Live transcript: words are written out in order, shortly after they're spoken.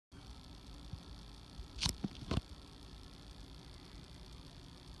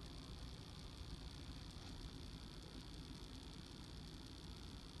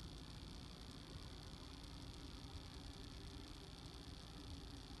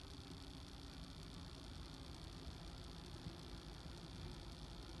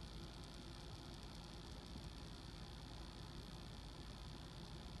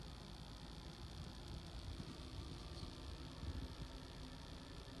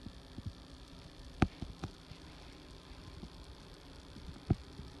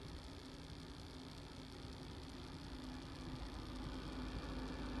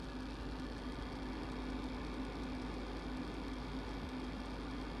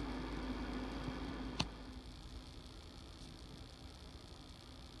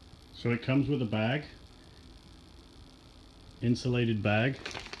So it comes with a bag, insulated bag.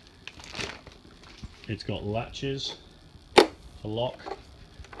 It's got latches to lock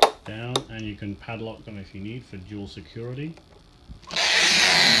down, and you can padlock them if you need for dual security.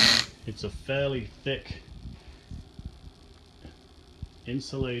 It's a fairly thick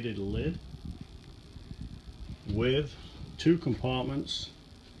insulated lid with 2 compartments,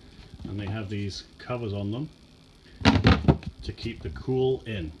 and they have these covers on them to keep the cool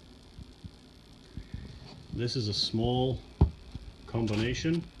in. This is a small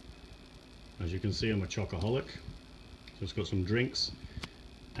combination. As you can see, I'm a chocoholic, so it's got some drinks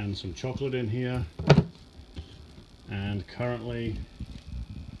and some chocolate in here, and currently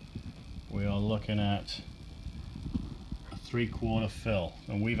we are looking at a 3/4 fill,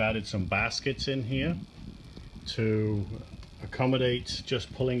 and we've added some baskets in here to accommodate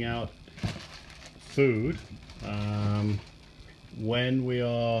just pulling out food when we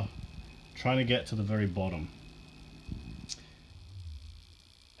are trying to get to the very bottom.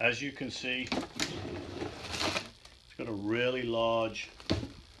 As you can see, it's got a really large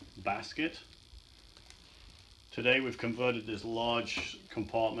basket. Today we've converted this large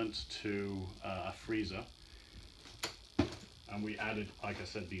compartment to a freezer, and we added, like I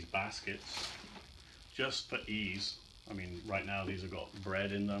said, these baskets just for ease. I mean, right now these have got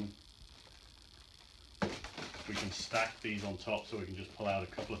bread in them. We can stack these on top so we can just pull out a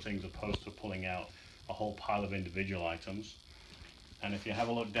couple of things opposed to pulling out a whole pile of individual items. And if you have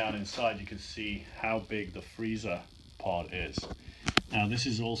a look down inside, you can see how big the freezer part is. Now this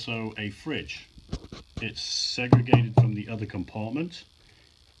is also a fridge. It's segregated from the other compartment.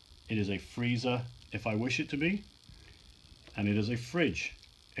 It is a freezer if I wish it to be, and it is a fridge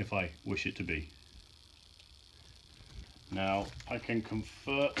if I wish it to be. Now I can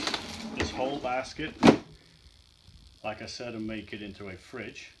convert this whole basket, like I said, and make it into a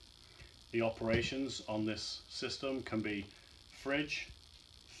fridge. The operations on this system can be fridge,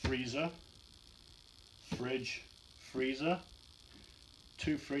 freezer, fridge, freezer,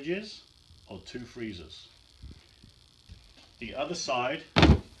 2 fridges or 2 freezers. The other side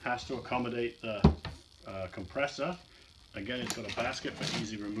has to accommodate the compressor. Again, it's got a basket for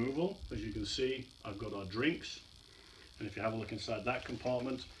easy removal. As you can see, I've got our drinks, and if you have a look inside that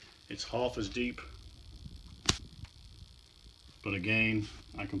compartment, it's half as deep. But again,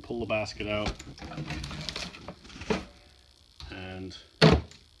 I can pull the basket out, and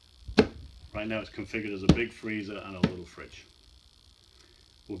right now it's configured as a big freezer and a little fridge.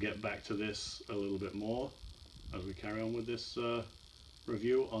 We'll get back to this a little bit more as we carry on with this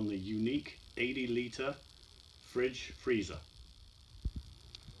review on the unique 80-litre fridge freezer.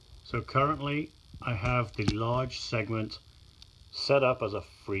 So currently I have the large segment set up as a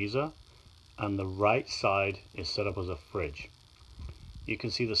freezer, and the right side is set up as a fridge. You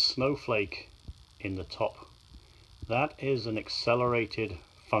can see the snowflake in the top. That is an accelerated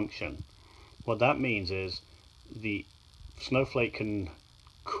function. What that means is the snowflake can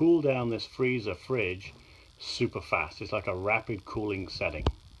cool down this freezer fridge super fast. It's like a rapid cooling setting.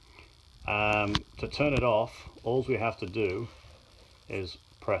 To turn it off, all we have to do is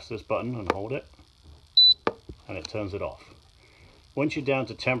press this button and hold it, and it turns it off. Once you're down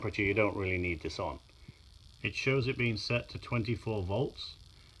to temperature, you don't really need this on. It shows it being set to 24 volts.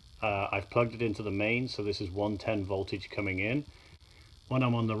 I've plugged it into the main, so this is 110 voltage coming in. When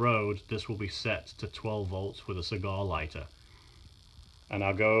I'm on the road, this will be set to 12 volts with a cigar lighter. And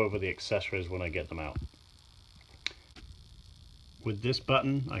I'll go over the accessories when I get them out. With this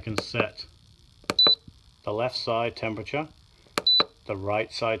button, I can set the left side temperature, the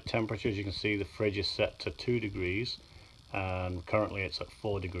right side temperature. As you can see, the fridge is set to 2 degrees, and currently it's at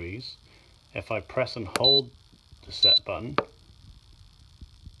 4 degrees. If I press and hold the set button,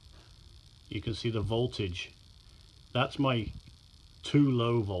 you can see the voltage. That's my too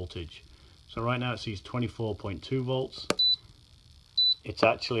low voltage. So right now it sees 24.2 volts. It's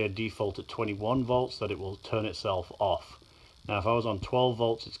actually a default at 21 volts that it will turn itself off. Now if I was on 12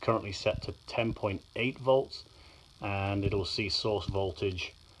 volts, it's currently set to 10.8 volts, and it'll see source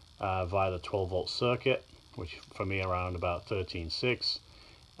voltage via the 12 volt circuit, which for me around about 13.6.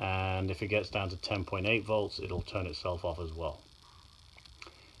 And if it gets down to 10.8 volts, it'll turn itself off as well.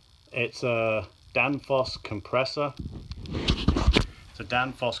 It's a Danfoss compressor. It's a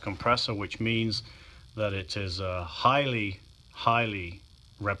Danfoss compressor, which means that it is highly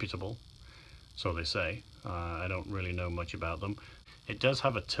reputable, so they say. I don't really know much about them. It does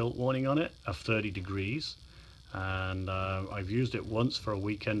have a tilt warning on it of 30 degrees, and I've used it once for a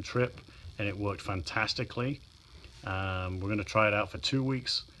weekend trip, and it worked fantastically. We're going to try it out for 2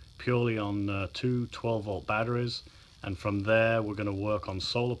 weeks purely on 2 12-volt batteries, And from there, we're going to work on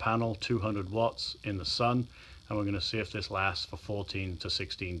solar panel, 200 watts in the sun, and we're going to see if this lasts for 14 to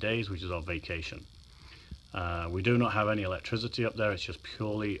 16 days, which is our vacation. We do not have any electricity up there. It's just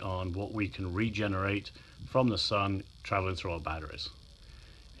purely on what we can regenerate from the sun traveling through our batteries.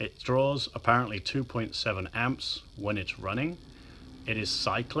 It draws apparently 2.7 amps when it's running. It is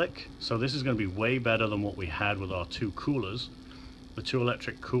cyclic, so this is going to be way better than what we had with our two coolers. The two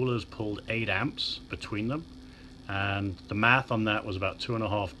electric coolers pulled 8 amps between them, and the math on that was about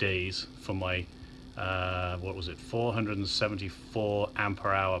 2.5 days for my 474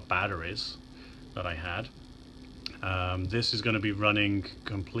 ampere hour batteries that I had. This is going to be running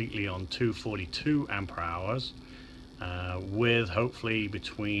completely on 242 ampere hours, with hopefully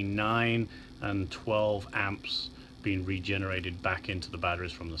between 9 and 12 amps being regenerated back into the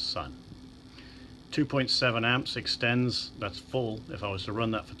batteries from the sun. 2.7 amps extends, that's full. If I was to run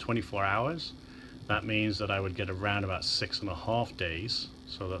that for 24 hours, that means that I would get around about 6.5 days.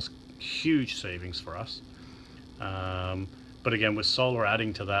 So that's huge savings for us. But again, with solar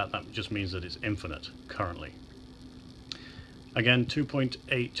adding to that, that just means that it's infinite currently. Again,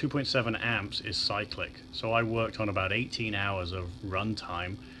 2.7 amps is cyclic. So I worked on about 18 hours of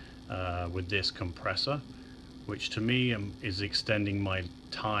runtime with this compressor, which to me is extending my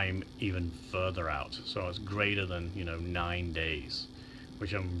time even further out. So it's greater than 9 days,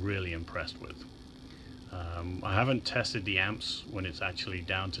 which I'm really impressed with. I haven't tested the amps when it's actually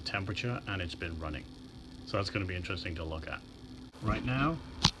down to temperature and it's been running. So that's going to be interesting to look at. Right now,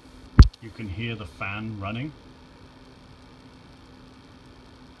 you can hear the fan running.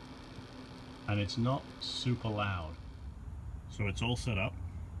 And it's not super loud. So it's all set up.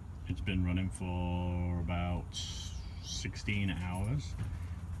 It's been running for about 16 hours,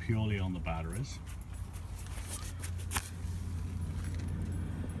 purely on the batteries.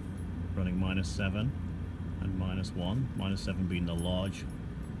 Running -7 and -1. -7 being the large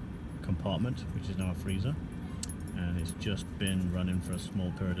compartment, which is now a freezer. And it's just been running for a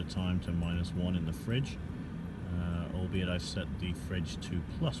small period of time to -1 in the fridge, albeit I've set the fridge to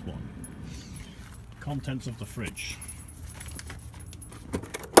 +1. Contents of the fridge.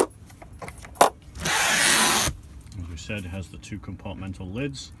 As we said, it has the 2 compartmental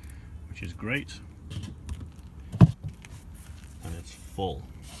lids, which is great, and it's full.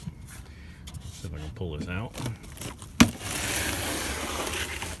 Let's see if I can pull this out.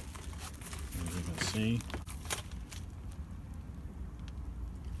 As you can see,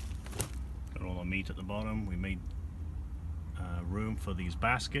 got all the meat at the bottom. We made room for these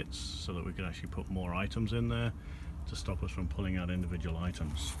baskets so that we could actually put more items in there to stop us from pulling out individual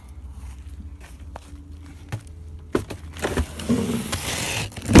items.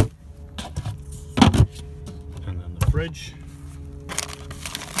 And then the fridge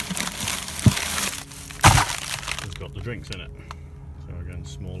has got the drinks in it. So again,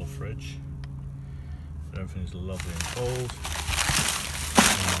 smaller fridge. Everything is lovely and cold.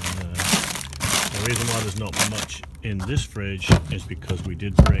 And, the reason why there's not much in this fridge is because we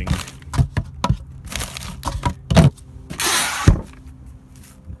did bring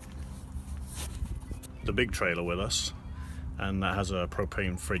the big trailer with us, and that has a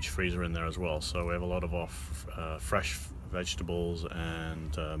propane fridge freezer in there as well. So we have a lot of our fresh vegetables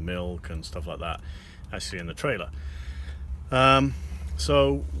and milk and stuff like that actually in the trailer.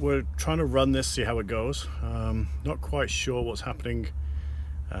 So we're trying to run this, see how it goes. Not quite sure what's happening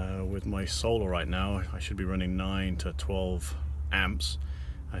with my solar right now. I should be running 9 to 12 amps.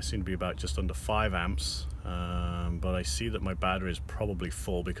 I seem to be about just under 5 amps, but I see that my battery is probably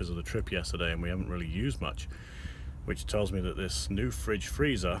full because of the trip yesterday, and we haven't really used much, which tells me that this new fridge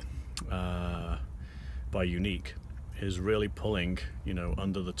freezer by Unique is really pulling,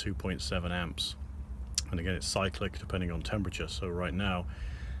 under the 2.7 amps. And again, it's cyclic depending on temperature. So right now,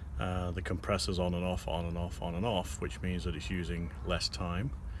 the compressor's on and off, on and off, on and off, which means that it's using less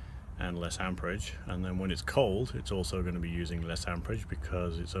time and less amperage. And then when it's cold, it's also going to be using less amperage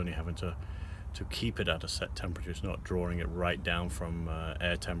because it's only having to keep it at a set temperature. It's not drawing it right down from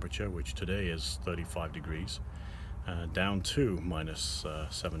air temperature, which today is 35 degrees, down to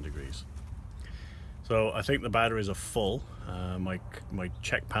 -7 degrees. So I think the batteries are full. My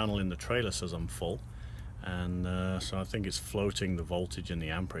check panel in the trailer says I'm full. And so I think it's floating the voltage and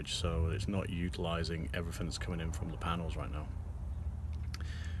the amperage, so it's not utilizing everything that's coming in from the panels right now.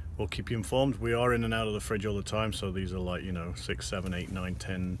 We'll keep you informed. We are in and out of the fridge all the time, so these are like 6, 7, 8, 9,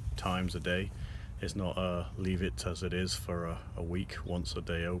 10 times a day. It's not leave it as it is for a week, once a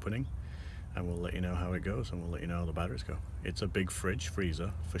day opening, and we'll let you know how it goes, and we'll let you know how the batteries go. It's a big fridge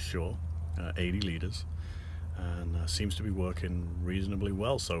freezer for sure, 80 liters. And seems to be working reasonably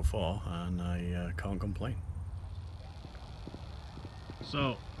well so far, and I can't complain.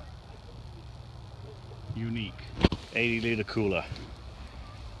 So, unique 80-litre cooler,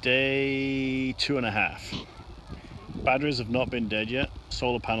 day 2.5. Batteries have not been dead yet.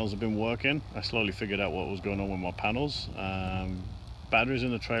 Solar panels have been working. I slowly figured out what was going on with my panels. Batteries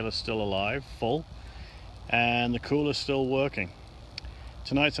in the trailer still alive, full, and the cooler's still working.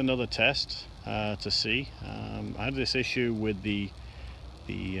 Tonight's another test to see. I had this issue with the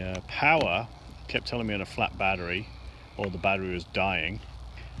power. Kept telling me on a flat battery, or the battery was dying.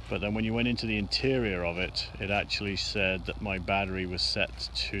 But then when you went into the interior of it, it actually said that my battery was set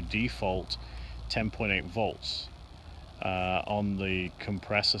to default 10.8 volts on the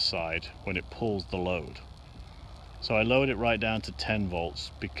compressor side when it pulls the load. So I lowered it right down to 10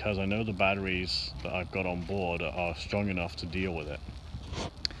 volts because I know the batteries that I've got on board are strong enough to deal with it.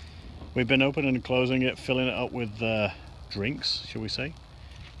 We've been opening and closing it, filling it up with drinks, shall we say,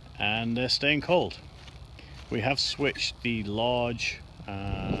 and they're staying cold. We have switched the large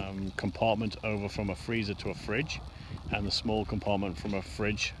compartment over from a freezer to a fridge, and the small compartment from a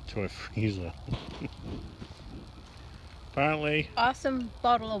fridge to a freezer. Apparently. Awesome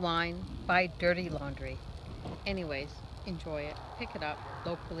bottle of wine by Dirty Laundry. Anyways, enjoy it. Pick it up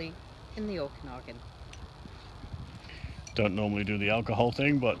locally in the Okanagan. Don't normally do the alcohol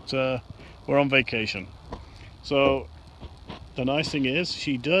thing, but we're on vacation. So the nice thing is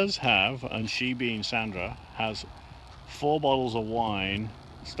she does have, and she being Sandra, has 4 bottles of wine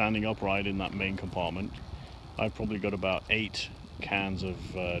standing upright in that main compartment. I've probably got about 8 cans of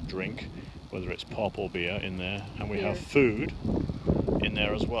drink, whether it's pop or beer, in there, and we have food in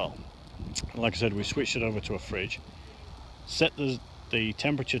there as well. Like I said, we switched it over to a fridge, set the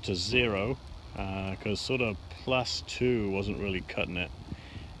temperature to 0 because sort of +2 wasn't really cutting it,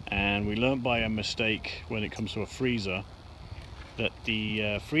 and we learned by a mistake when it comes to a freezer that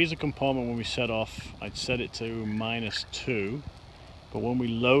the freezer compartment, when we set off, I'd set it to -2, but when we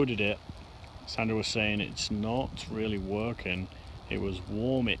loaded it, Sandra was saying it's not really working. It was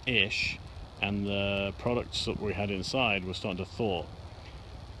warm-ish, and the products that we had inside were starting to thaw.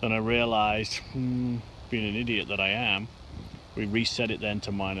 Then I realized, being an idiot that I am, we reset it then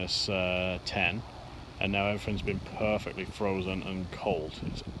to -10, and now everything's been perfectly frozen and cold.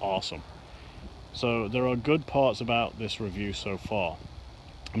 It's awesome. So there are good parts about this review so far.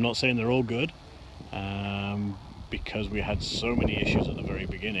 I'm not saying they're all good, because we had so many issues at the very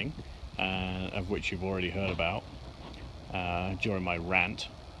beginning, of which you've already heard about during my rant.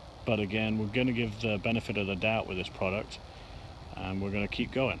 But again, we're going to give the benefit of the doubt with this product, and we're going to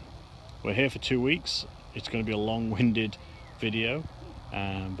keep going. We're here for 2 weeks. It's going to be a long-winded video,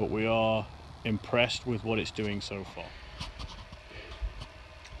 but we are impressed with what it's doing so far.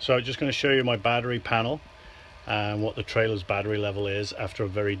 So I'm just going to show you my battery panel and what the trailer's battery level is after a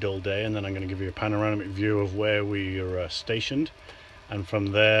very dull day, and then I'm going to give you a panoramic view of where we are stationed, and from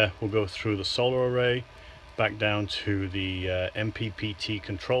there we'll go through the solar array, back down to the MPPT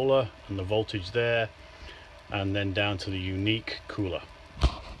controller and the voltage there, and then down to the unique cooler.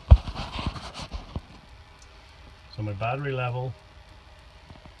 So my battery level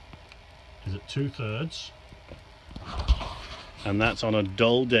is at 2/3, and that's on a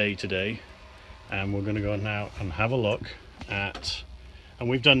dull day today. And we're going to go now and have a look at, and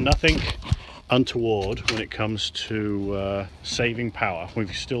we've done nothing untoward when it comes to saving power.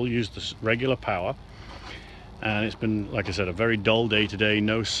 We've still used this regular power, and it's been, like I said, a very dull day today,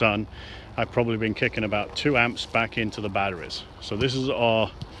 no sun. I've probably been kicking about 2 amps back into the batteries. So this is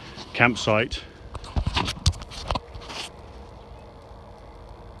our campsite.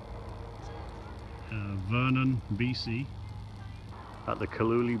 Vernon, BC, at the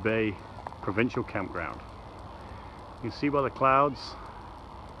Kaluli Bay Provincial Campground. You can see by the clouds,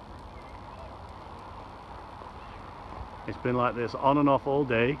 it's been like this on and off all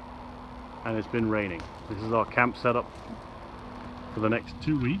day, and it's been raining. This is our camp setup for the next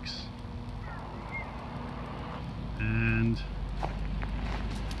 2 weeks, and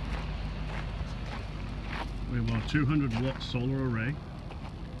we have our 200-watt solar array.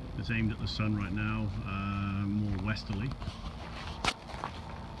 It's aimed at the sun right now, more westerly.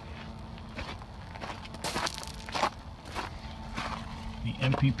 The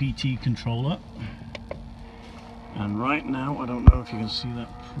MPPT controller, and right now, I don't know if you can see that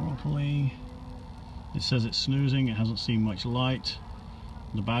properly, it says it's snoozing, it hasn't seen much light.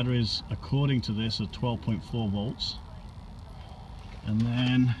 The batteries, according to this, are 12.4 volts. And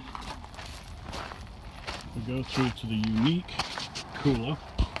then we go through to the unique cooler,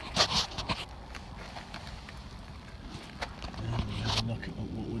 and we have a look at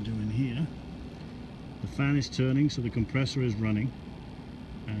what we're doing here. The fan is turning, so the compressor is running,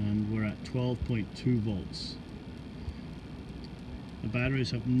 and we're at 12.2 volts. The batteries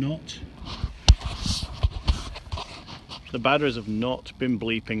have not been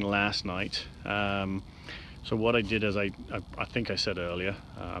bleeping last night. So what I did is I think I said earlier,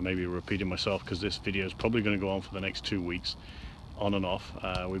 I may be repeating myself because this video is probably going to go on for the next 2 weeks, on and off.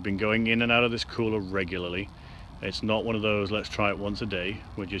 We've been going in and out of this cooler regularly. It's not one of those let's try it once a day.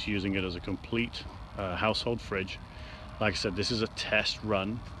 We're just using it as a complete household fridge. Like I said, this is a test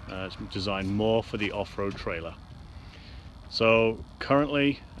run. It's designed more for the off-road trailer. So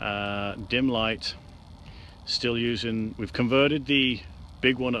currently dim light, still using, we've converted the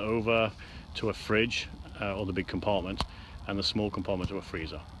big one over to a fridge, or the big compartment, and the small compartment to a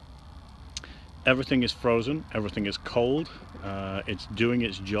freezer. Everything is frozen, everything is cold, it's doing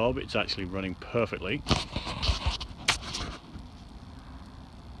its job, it's actually running perfectly.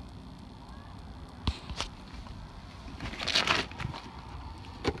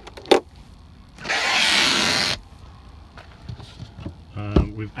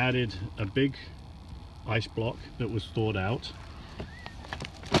 We've added a big ice block that was thawed out,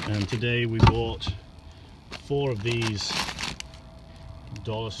 and today we bought 4 of these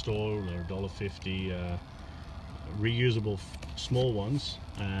dollar store or $1.50 reusable small ones,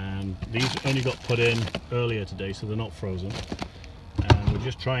 and these only got put in earlier today, so they're not frozen. And we're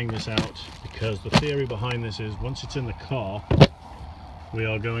just trying this out because the theory behind this is once it's in the car, we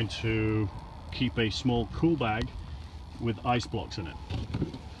are going to keep a small cool bag with ice blocks in it.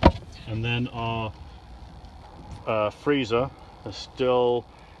 And then our freezer is still,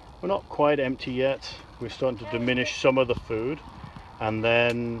 we're not quite empty yet. We're starting to diminish some of the food, and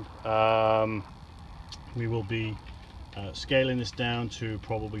then we will be scaling this down to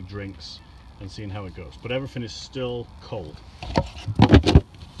probably drinks and seeing how it goes. But everything is still cold. Give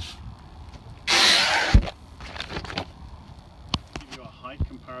you a height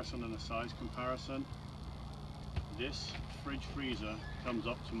comparison and a size comparison. This fridge freezer comes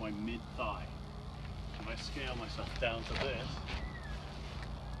up to my mid-thigh. If I scale myself down to this,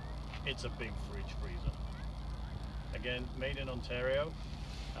 it's a big fridge freezer. Again, made in Ontario,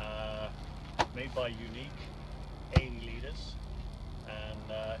 made by Unique, 80 litres,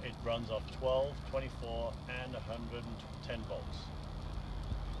 and it runs off 12, 24 and 110 volts.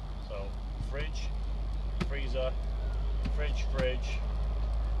 So fridge, freezer, fridge, fridge,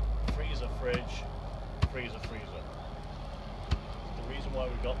 freezer, fridge, freezer, freezer. The reason why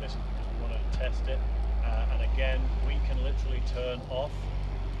we got this is because we wanted to test it, and again we can literally turn off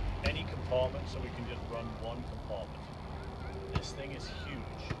any compartment, so we can just run one compartment. This thing is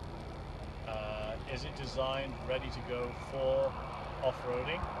huge. Is it designed ready to go for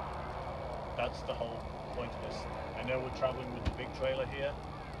off-roading? That's the whole point of this. I know we're traveling with the big trailer here,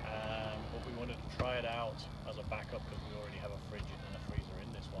 but we wanted to try it out as a backup because we already have a fridge and a freezer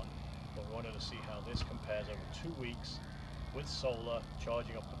in this one. But we wanted to see how this compares over 2 weeks with solar,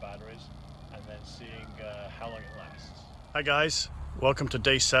 charging up the batteries, and then seeing how long it lasts. Hi guys, welcome to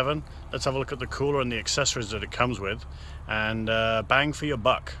day 7. Let's have a look at the cooler and the accessories that it comes with, and bang for your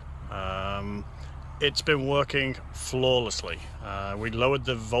buck. It's been working flawlessly. We lowered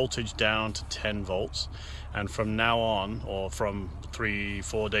the voltage down to 10 volts, and from now on, or from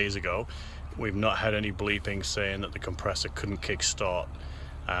 3-4 days ago, we've not had any bleeping saying that the compressor couldn't kick start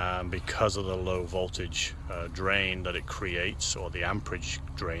because of the low voltage drain that it creates, or the amperage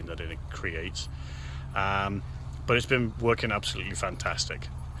drain that it creates. But it's been working absolutely fantastic.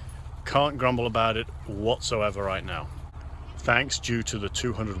 Can't grumble about it whatsoever right now. Thanks due to the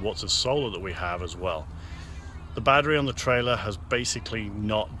 200 watts of solar that we have as well. The battery on the trailer has basically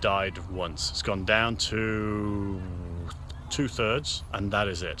not died once. It's gone down to 2/3, and that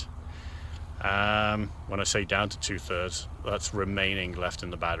is it. When I say down to 2/3, that's remaining left in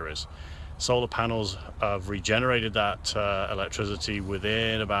the batteries. Solar panels have regenerated that electricity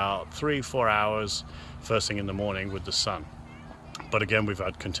within about 3-4 hours, first thing in the morning with the sun. But again, we've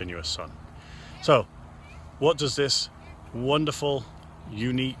had continuous sun. So what does this wonderful,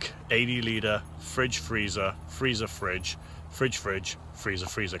 unique 80 litre fridge freezer, freezer fridge, fridge fridge, freezer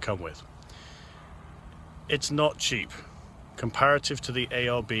freezer come with? It's not cheap. Comparative to the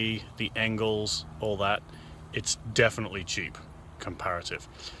ARB, the Engels, all that, it's definitely cheap comparative.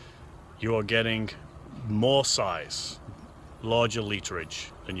 You are getting more size, larger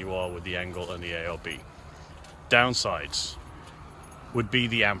literage than you are with the Engel and the ARB. Downsides would be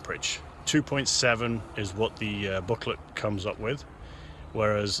the amperage. 2.7 is what the booklet comes up with,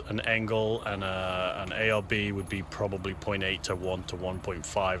 whereas an Engel and an ARB would be probably 0.8 to 1 to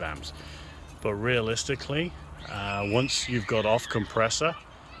 1.5 amps. But realistically, once you've got off compressor,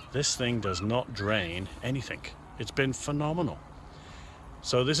 this thing does not drain anything. It's been phenomenal.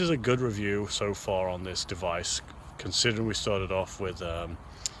 So this is a good review so far on this device considering we started off with a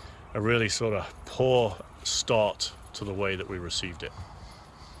really sort of poor start to the way that we received it.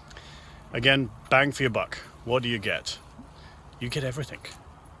 Again, bang for your buck. What do you get? You get everything.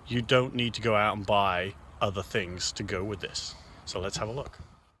 You don't need to go out and buy other things to go with this. So let's have a look.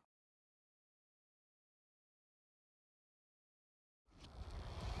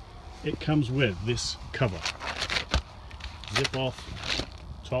 It comes with this cover. Zip off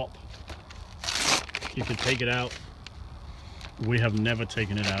top. You can take it out. We have never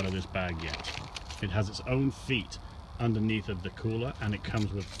taken it out of this bag yet. It has its own feet underneath of the cooler, and it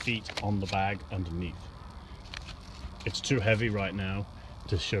comes with feet on the bag underneath. It's too heavy right now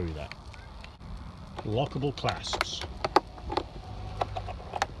to show you that. Lockable clasps.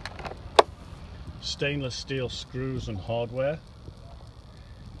 Stainless steel screws and hardware.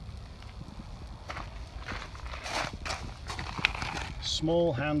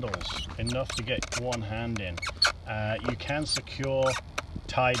 Small handles, enough to get one hand in. You can secure,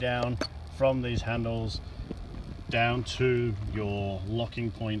 tie down from these handles down to your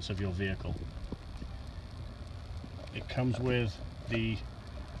locking points of your vehicle. It comes with the,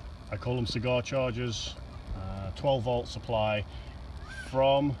 I call them cigar chargers, 12 volt supply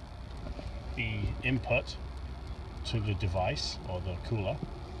from the input to the device or the cooler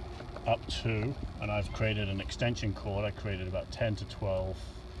up to, and I've created an extension cord. I created about 10 to 12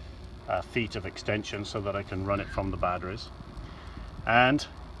 feet of extension so that I can run it from the batteries, and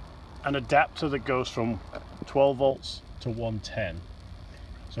an adapter that goes from 12 volts to 110.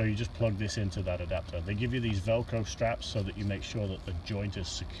 So you just plug this into that adapter. They give you these Velcro straps so that you make sure that the joint is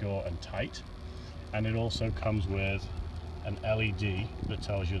secure and tight, and it also comes with an LED that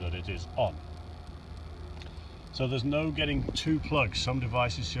tells you that it is on. So there's no getting two plugs. Some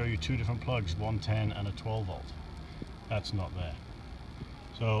devices show you two different plugs, 110 and a 12 volt. That's not there.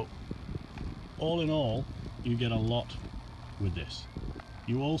 So all in all, you get a lot with this.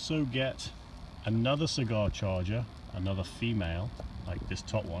 You also get another cigar charger, another female, like this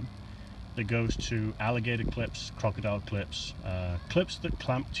top one, that goes to alligator clips, crocodile clips, clips that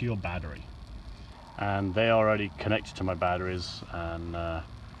clamp to your battery. And they are already connected to my batteries and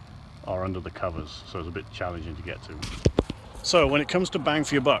are under the covers, so it's a bit challenging to get to. So when it comes to bang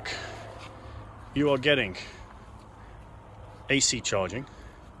for your buck, you are getting AC charging,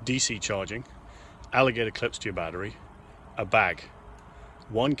 DC charging, alligator clips to your battery, a bag,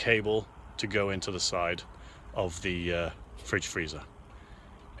 one cable to go into the side of the fridge freezer.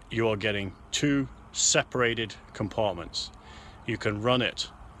 You are getting two separated compartments. You can run it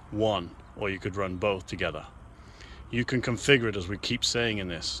one, or you could run both together. You can configure it, as we keep saying in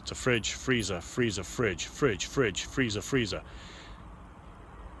this, to fridge, freezer, freezer, fridge, fridge, fridge, freezer, freezer.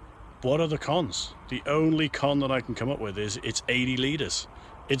 What are the cons? The only con that I can come up with is it's 80 liters.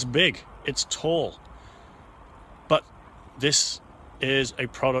 It's big, it's tall. But this is a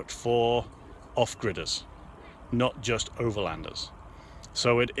product for off-gridders, not just overlanders.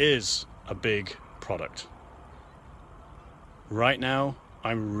 So it is a big product. Right now,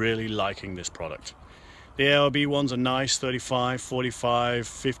 I'm really liking this product. The ARB ones are nice, 35, 45,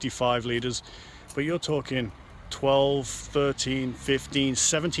 55 liters, but you're talking $12, $13, $15,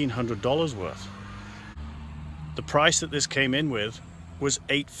 $1,700 worth. The price that this came in with was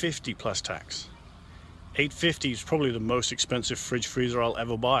 $850 plus tax. $850 is probably the most expensive fridge freezer I'll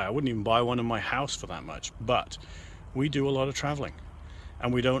ever buy. I wouldn't even buy one in my house for that much, but we do a lot of traveling,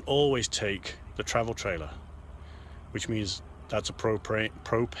 and we don't always take the travel trailer, which means that's a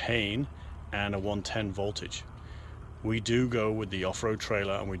propane and a 110 voltage. We do go with the off-road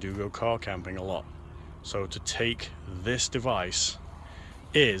trailer, and we do go car camping a lot. So to take this device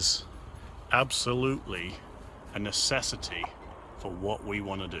is absolutely a necessity for what we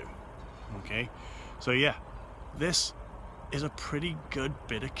want to do. Okay, so yeah, this is a pretty good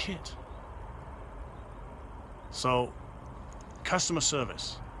bit of kit. So customer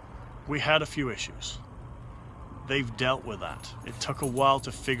service, we had a few issues. They've dealt with that. It took a while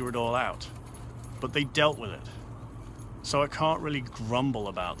to figure it all out, but they dealt with it. So I can't really grumble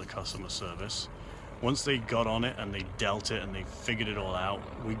about the customer service. Once they got on it and they dealt it and they figured it all out,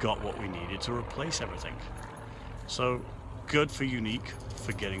 we got what we needed to replace everything. So good for Unique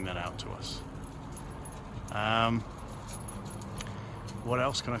for getting that out to us. What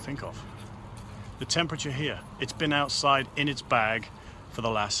else can I think of? The temperature here, it's been outside in its bag for the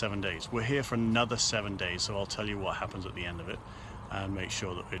last 7 days. We're here for another 7 days, so I'll tell you what happens at the end of it and make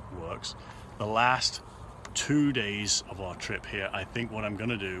sure that it works. The last 2 days of our trip here, I think what I'm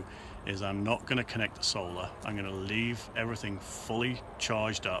gonna do is I'm not gonna connect the solar. I'm gonna leave everything fully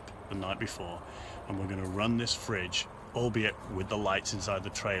charged up the night before, and we're gonna run this fridge, albeit with the lights inside the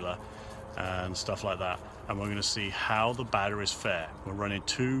trailer, and stuff like that. And we're going to see how the batteries fare. We're running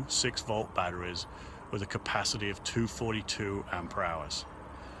two 6-volt batteries with a capacity of 242 ampere hours.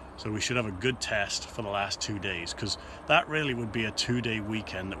 So we should have a good test for the last 2 days, because that really would be a 2-day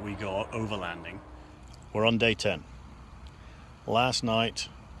weekend that we go overlanding. We're on day 10. Last night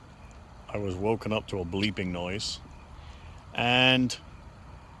I was woken up to a bleeping noise, and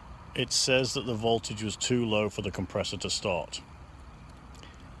it says that the voltage was too low for the compressor to start.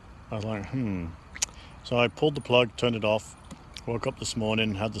 I was like, So I pulled the plug, turned it off, woke up this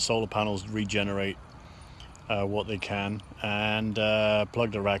morning, had the solar panels regenerate what they can, and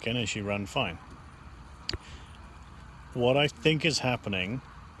plugged the rack in, and she ran fine. What I think is happening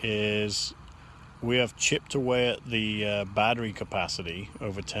is we have chipped away at the battery capacity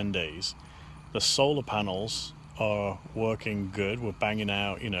over 10 days. The solar panels are working good. We're banging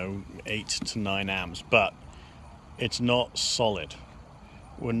out, 8 to 9 amps, but it's not solid.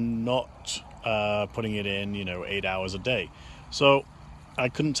 We're not putting it in, 8 hours a day. So I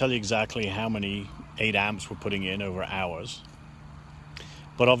couldn't tell you exactly how many 8 amps we're putting in over hours,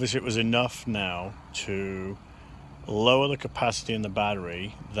 but obviously it was enough now to lower the capacity in the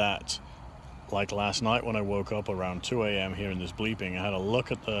battery that, like last night when I woke up around 2 a.m. hearing this bleeping, I had a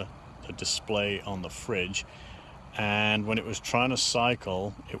look at the display on the fridge, and when it was trying to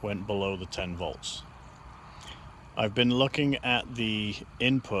cycle, it went below the 10 volts. I've been looking at the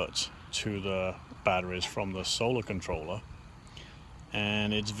input to the batteries from the solar controller,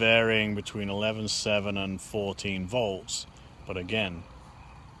 and it's varying between 11.7 and 14 volts. But again,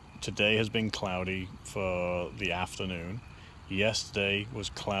 today has been cloudy for the afternoon. Yesterday was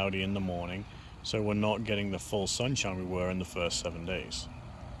cloudy in the morning, so we're not getting the full sunshine we were in the first 7 days.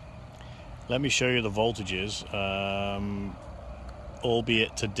 Let me show you the voltages.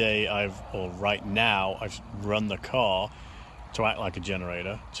 Albeit today right now I've run the car to act like a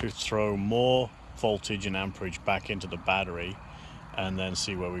generator to throw more voltage and amperage back into the battery and then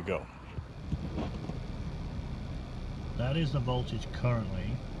see where we go. That is the voltage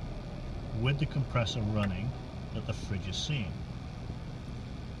currently with the compressor running that the fridge is seeing.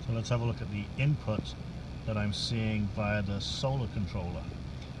 So let's have a look at the input that I'm seeing via the solar controller,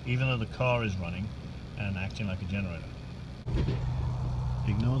 even though the car is running and acting like a generator.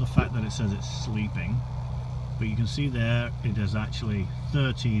 Ignore the fact that it says it's sleeping, but you can see there it is actually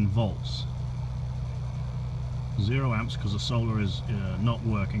 13 volts. 0 amps because the solar is not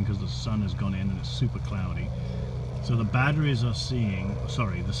working because the sun has gone in and it's super cloudy. So the batteries are seeing,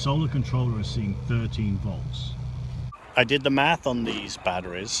 the solar controller is seeing 13 volts. I did the math on these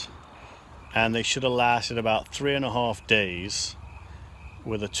batteries, and they should have lasted about 3.5 days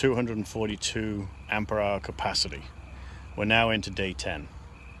with a 242 ampere hour capacity. We're now into day 10.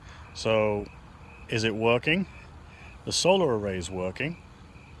 So is it working? The solar array is working,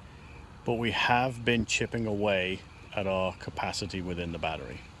 but we have been chipping away at our capacity within the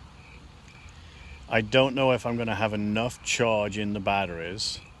battery. I don't know if I'm going to have enough charge in the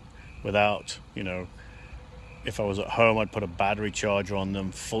batteries without, if I was at home, I'd put a battery charger on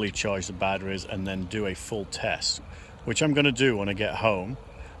them, fully charge the batteries, and then do a full test, which I'm going to do when I get home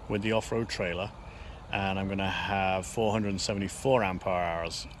with the off-road trailer. And I'm going to have 474 ampere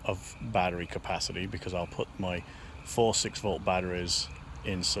hours of battery capacity because I'll put my 4 6-volt batteries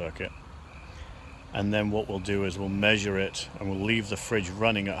in circuit. And then what we'll do is we'll measure it, and we'll leave the fridge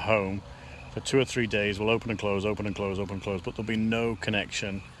running at home for 2 or 3 days. We'll open and close, open and close, open and close, but there'll be no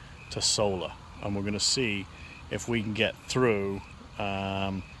connection to solar. And we're going to see if we can get through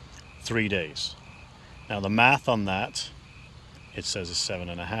 3 days. Now the math on that, it says is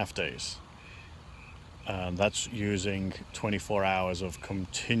 7.5 days. That's using 24 hours of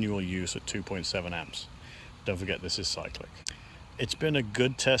continual use at 2.7 amps. Don't forget, this is cyclic. It's been a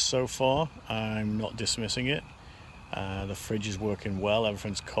good test so far. I'm not dismissing it. The fridge is working well.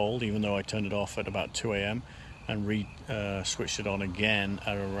 Everything's cold, even though I turned it off at about 2 a.m. and switched it on again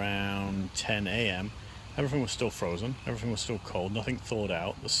at around 10 a.m. Everything was still frozen. Everything was still cold. Nothing thawed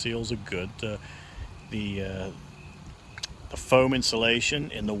out. The seals are good. The foam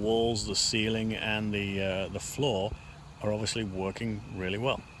insulation in the walls, the ceiling, and the floor are obviously working really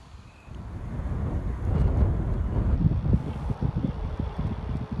well.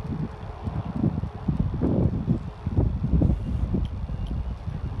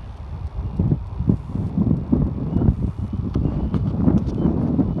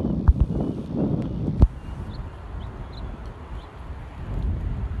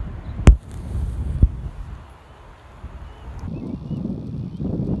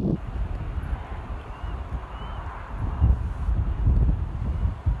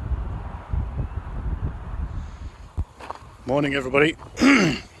 Morning, everybody.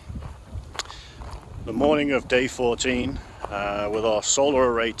 The morning of day 14 with our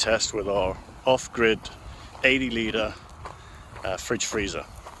solar array test with our off-grid 80-litre fridge freezer.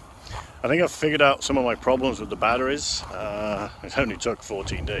 I think I've figured out some of my problems with the batteries. It only took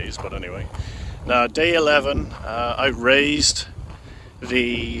 14 days, but anyway. Now, day 11, I raised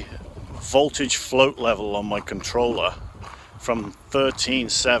the voltage float level on my controller from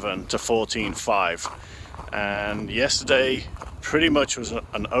 13.7 to 14.5. And yesterday pretty much was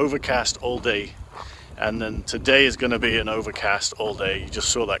an overcast all day. And then today is going to be an overcast all day. You just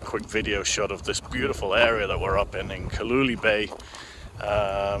saw that quick video shot of this beautiful area that we're up in Kaluli Bay,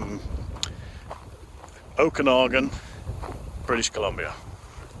 Okanagan, British Columbia.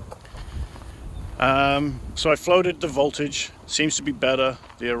 So I floated the voltage, seems to be better.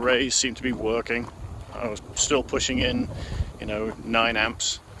 The arrays seem to be working. I was still pushing in, 9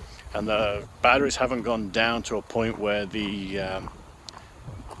 amps, and the batteries haven't gone down to a point where the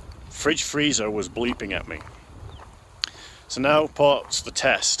fridge freezer was bleeping at me. So now part's the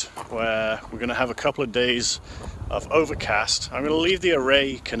test, where we're going to have a couple of days of overcast. I'm going to leave the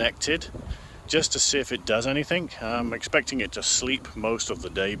array connected just to see if it does anything. I'm expecting it to sleep most of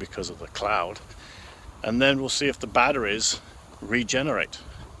the day because of the cloud, and then we'll see if the batteries regenerate.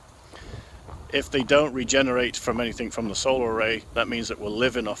 If they don't regenerate from anything from the solar array, that means that we're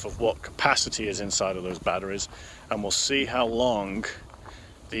living off of what capacity is inside of those batteries, and we'll see how long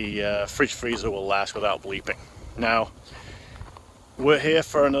the fridge freezer will last without bleeping. Now, we're here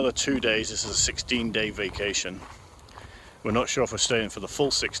for another 2 days. This is a 16-day vacation. We're not sure if we're staying for the full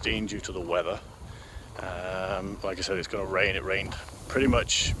 16 due to the weather. Like I said, it's going to rain. It rained pretty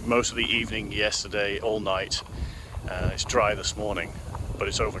much most of the evening yesterday, all night. It's dry this morning, but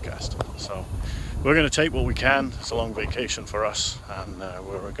it's overcast. So we're going to take what we can. It's a long vacation for us, and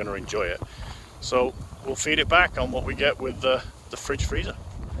we're going to enjoy it. So we'll feed it back on what we get with the fridge freezer.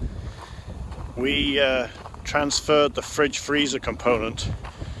 We transferred the fridge freezer component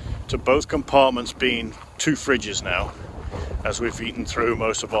to both compartments being 2 fridges now, as we've eaten through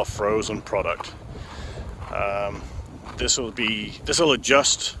most of our frozen product. This will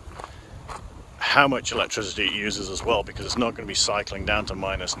adjust how much electricity it uses as well, because it's not going to be cycling down to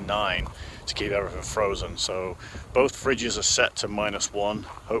 -9 to keep everything frozen. So both fridges are set to -1,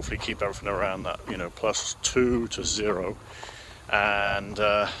 hopefully keep everything around that, +2 to 0, and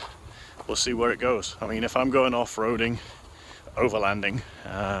we'll see where it goes. I mean, if I'm going off-roading, overlanding,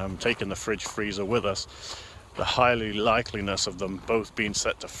 taking the fridge freezer with us, the highly likeliness of them both being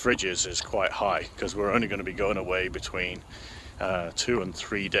set to fridges is quite high, because we're only going to be going away between 2 and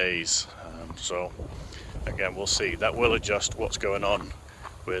 3 days. So again, we'll see. That will adjust what's going on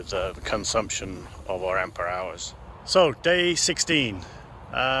with the consumption of our ampere hours. So day 16.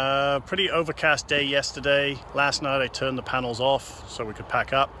 Pretty overcast day yesterday. Last night I turned the panels off so we could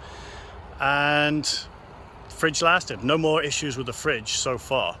pack up, and fridge lasted. No more issues with the fridge so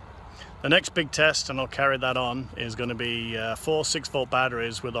far. The next big test, and I'll carry that on, is going to be 4 6-volt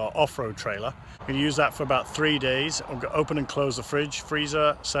batteries with our off-road trailer. We're going to use that for about 3 days. I'm going to open and close the fridge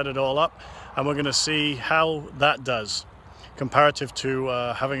freezer, set it all up, and we're going to see how that does comparative to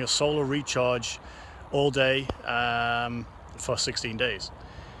having a solar recharge all day for 16 days.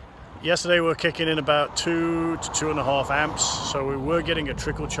 Yesterday we were kicking in about 2 to 2.5 amps, so we were getting a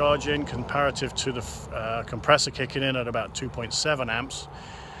trickle charge in comparative to the compressor kicking in at about 2.7 amps.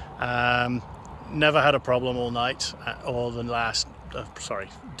 Never had a problem all night, or the last,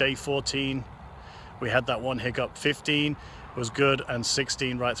 day 14. We had that one hiccup. 15 was good, and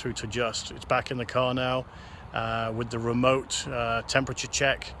 16 right through to just. It's back in the car now with the remote temperature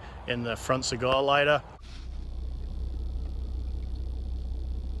check in the front cigar lighter.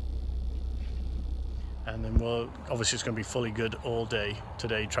 And then obviously it's going to be fully good all day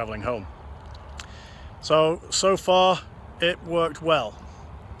today traveling home. So far it worked well.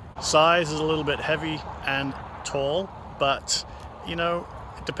 Size is a little bit heavy and tall, but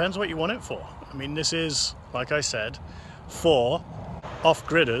it depends what you want it for. I mean, this is, like I said, for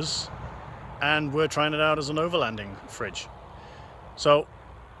off-gridders, and we're trying it out as an overlanding fridge. So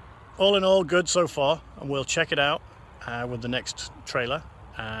all in all, good so far, and we'll check it out with the next trailer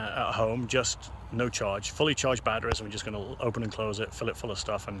at home. Just no charge, fully charged batteries, and we're just going to open and close it, fill it full of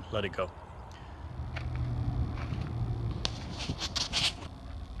stuff, and let it go.